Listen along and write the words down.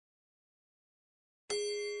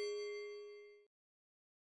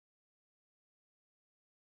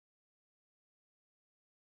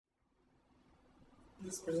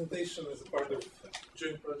This presentation is a part of a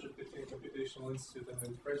joint project between Computational Institute and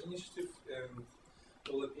Enterprise Initiative, and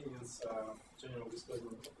all opinions are general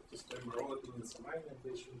disclaimer, all opinions are mine, and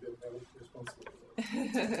they should be held responsible for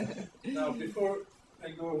that. Now, before I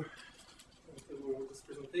go into this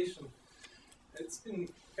presentation, it's been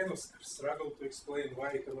kind of struggle to explain why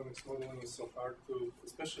economics modeling is so hard to,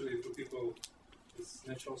 especially to people with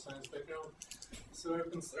natural science background. So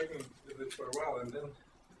I've been struggling with it for a while, and then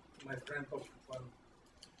my friend talked one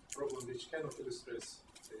problem which kind of illustrates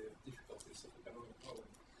the difficulties of economic modeling.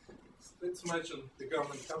 Let's imagine the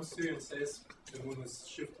government comes to you and says the moon is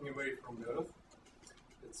shifting away from the Earth.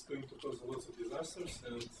 It's going to cause lots of disasters,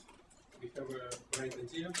 and we have a great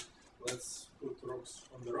idea. Let's put rocks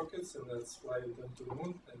on the rockets and let's fly them to the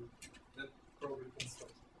moon, and that probably can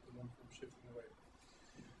stop the moon from shifting away.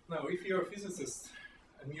 Now, if you're a physicist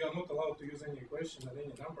and you are not allowed to use any equation or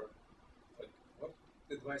any number, like what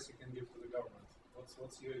advice you can give to the government?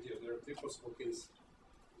 What's your idea? There are three possible cases.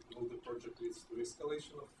 Will the project leads to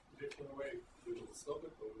escalation of drifting away? We will stop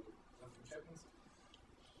it, or nothing happens?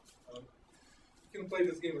 You can play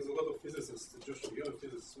this game with a lot of physicists. Joshua, you're a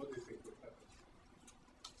physicist. What do you think would happen?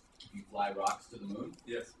 You fly rocks to the moon?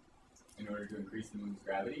 Yes. In order to increase the moon's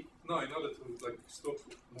gravity? No, in order to stop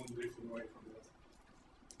the moon drifting away from the Earth.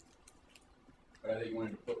 But I think you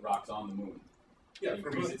wanted to put rocks on the moon. Yeah,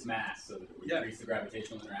 increase its mass so that it would increase the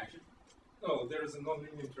gravitational interaction. No, there is a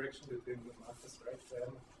non-linear interaction between the masses, right? The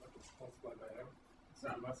m multiplied by m. So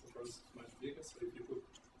the mass of Earth is much bigger. So if you put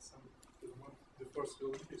some to the moon, the force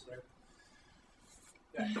will increase, right?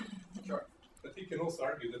 Yeah, sure. But you can also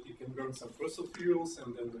argue that you can burn some fossil fuels,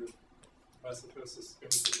 and then the mass of Earth is going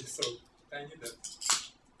to be so tiny that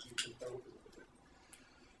you can cope with it.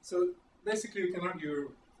 So basically, you can argue.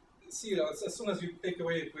 See, as soon as you take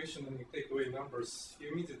away equation and you take away numbers, you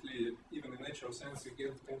immediately, even in natural science, you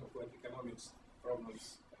get kind of like economics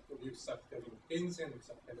problems. You start having Keynesian, you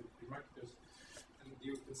start having free marketers, and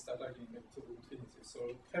you can start arguing until infinity.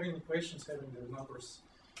 So having equations, having the numbers,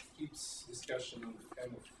 keeps discussion on the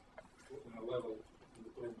kind of level in the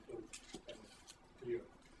playing field kind of clear.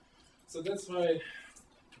 So that's why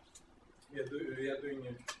we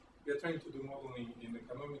are trying to do modeling in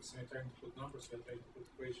economics, and we're trying to put numbers, we're trying to put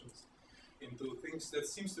equations into things that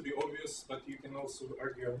seems to be obvious, but you can also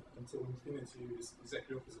argue until infinity is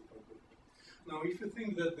exactly opposite problem. Now, if you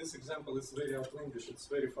think that this example is very outlandish, it's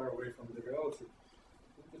very far away from the reality,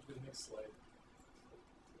 look at the next slide.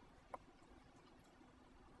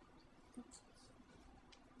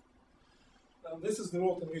 Now, this is the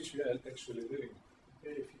world in which we are actually living.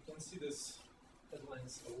 Okay, if you can see this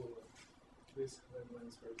headlines all over. These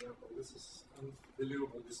headlines, for example, this is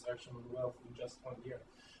unbelievable destruction of wealth in just 1 year.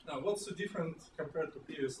 Now, what's so different compared to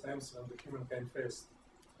previous times when the humankind faced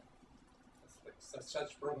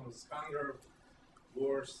such problems, hunger,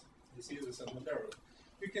 wars, diseases, and whatever?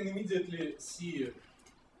 You can immediately see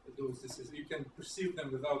those diseases. You can perceive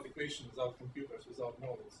them without equations, without computers, without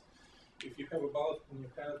models. If you have a bulb in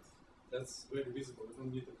your head, that's very visible. You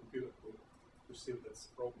don't need a computer to perceive that's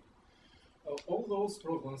a problem. All those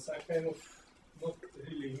problems are kind of not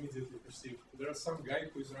really immediately perceived. There is some guy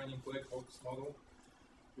who is running black box model,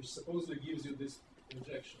 which supposedly gives you this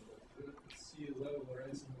projection that sea level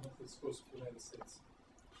rising in the northwest coast of the United States.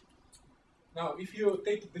 Now, if you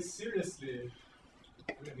take this seriously,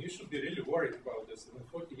 I mean, you should be really worried about this. In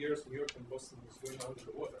 40 years, New York and Boston is going under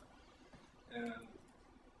the water. And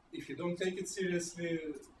if you don't take it seriously,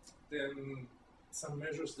 then some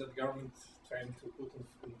measures that government trying to put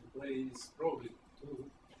into play is probably too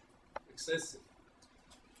excessive.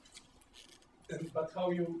 But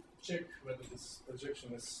how you check whether this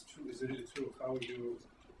projection is true, is really true? How you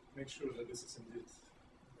make sure that this is indeed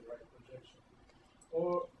the right projection?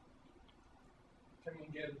 Or coming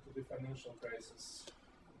again to the financial crisis,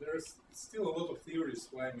 there's still a lot of theories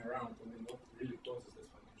flying around on what really causes this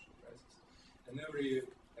financial crisis. And every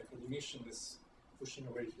academician is pushing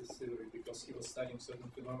away his theory because he was studying certain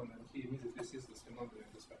phenomena and he immediately sees this phenomenon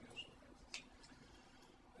in this financial crisis.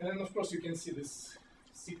 And of course you can see this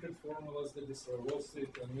secret formulas that destroy Wall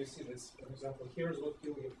Street, and you see this, for example, here's what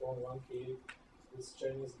killed you from 1K, this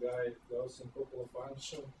Chinese guy goes in popular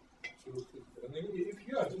function. And if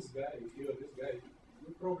you are this guy,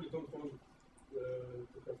 you probably don't want to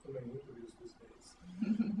have too many interviews these days.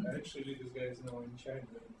 Actually, this guy is now in China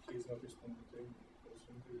and he's not responding to any those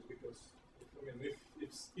interviews because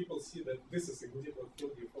if people see that this is immediate what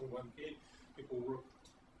killed you from 1K, people work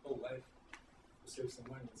whole life to save some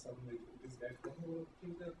money, and suddenly this guy will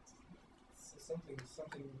kill that. So something is not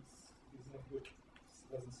good. It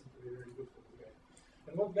doesn't seem to be very good for the guy.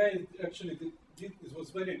 And what guy actually did it was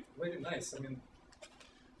very, very nice. I mean,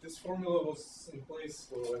 this formula was in place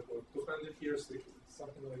for like 200 years,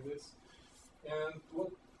 something like this. And what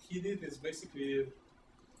he did is basically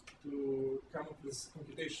to come up with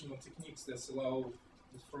computational techniques that allow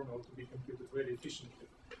this formula to be computed very efficiently.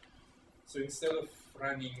 So instead of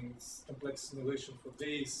running complex simulation for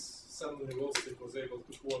days, suddenly Wall Street was able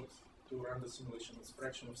to quote to run the simulation in a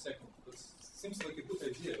fraction of a second. That seems like a good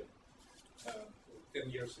idea 10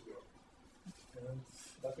 years ago.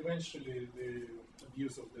 But eventually the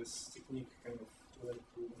abuse of this technique kind of led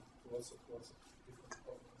to lots of different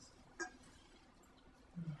problems.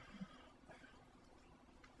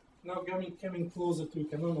 Now coming closer to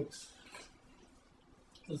economics,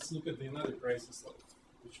 let's look at another crisis,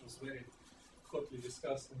 which was very hotly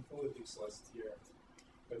discussed in politics last year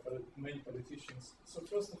by many politicians. So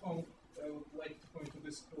first of all, I would like to point to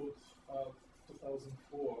this quote of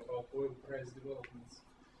 2004 about oil price developments.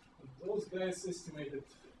 And those guys estimated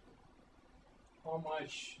how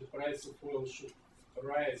much the price of oil should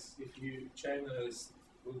rise if China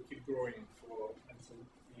will keep growing for until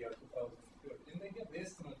the year 2030. And they get the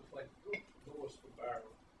estimate of like $2 per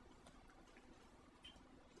barrel.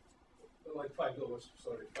 Like $5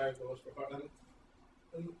 per barrel.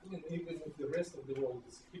 And I mean, even if the rest of the world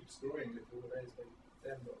keeps growing, it will rise by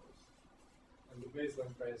 $10. And the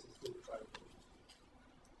baseline price is $45.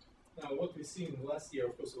 Now, what we see in last year,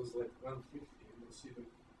 of course, was like 150. You see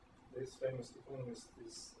this famous economist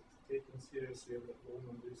is taken seriously and the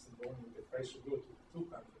Goldman recent warning the price should go to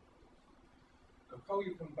 200. And how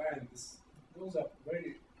you combine this? Those are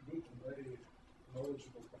very good and very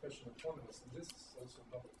knowledgeable professional economists, and this is also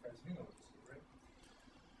Nobel Prize winner, right?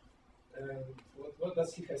 And what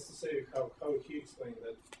does he has to say? How he explained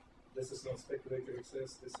that this is not speculative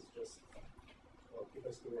excess. This is just he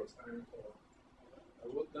has the words iron ore.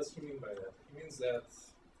 What does he mean by that? He means that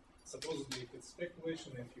supposedly if it's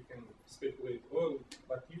speculation, if you can speculate oil,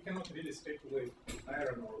 but you cannot really speculate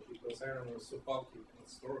iron ore because iron ore is so bulky, you cannot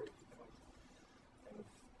store it, you cannot kind of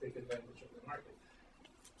take advantage of the market.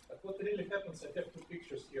 But what really happens, I have two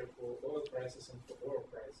pictures here for oil prices and for ore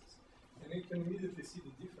prices. And you can immediately see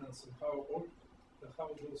the difference in how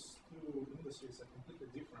those two industries are completely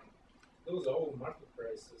different. Those are all market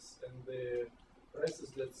prices, and the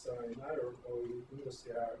prices that are in iron ore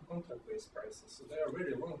industry are contract-based prices. So they are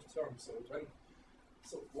very long-term. So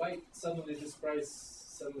why suddenly this price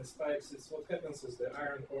suddenly spikes? It's what happens is the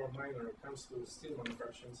iron ore miner comes to steel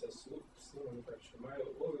manufacturing and says, look, steel manufacturing, my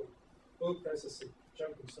oil prices are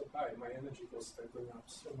jumping so high, my energy costs are going up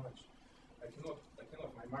so much. I cannot,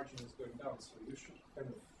 my margin is going down, so you should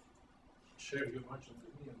kind of share your margin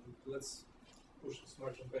with me and let's push this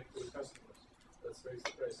margin back to the customers. Let's raise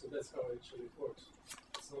the price. So that's how actually it works.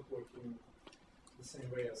 It's not working the same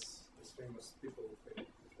way as famous people think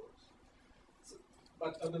it works. So,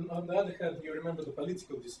 but on the other hand, you remember the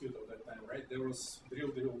political dispute of that time, right? There was the real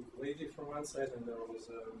lady from one side, and there was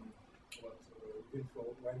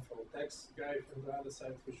windfall tax guy from the other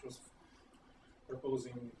side, which was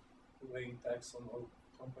proposing laying tax on all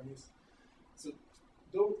companies. So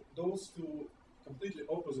those two completely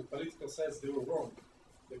opposite political sides, they were wrong.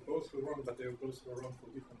 They both were wrong, but they both were wrong for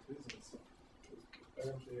different reasons. So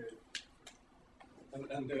apparently,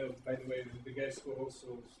 by the way, the guys who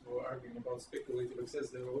also were arguing about speculative excess,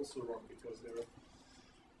 they were also wrong because they were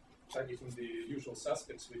targeting the usual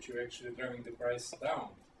suspects, which are actually driving the price down.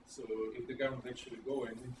 So if the government actually go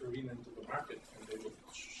and intervene into the market and they would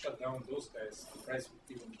shut down those guys, the price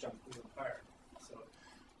would even jump even higher.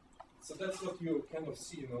 So that's what you kind of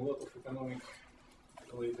see in a lot of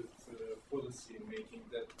economic-related policy making,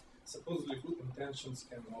 that supposedly good intentions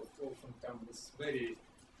can often come with very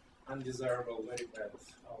undesirable, very bad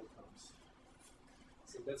outcomes.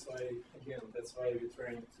 So that's why we're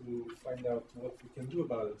trying to find out what we can do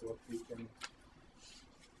about it, what we can,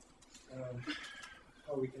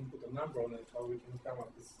 how we can put a number on it, how we can come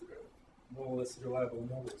up with more or less reliable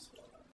models for that.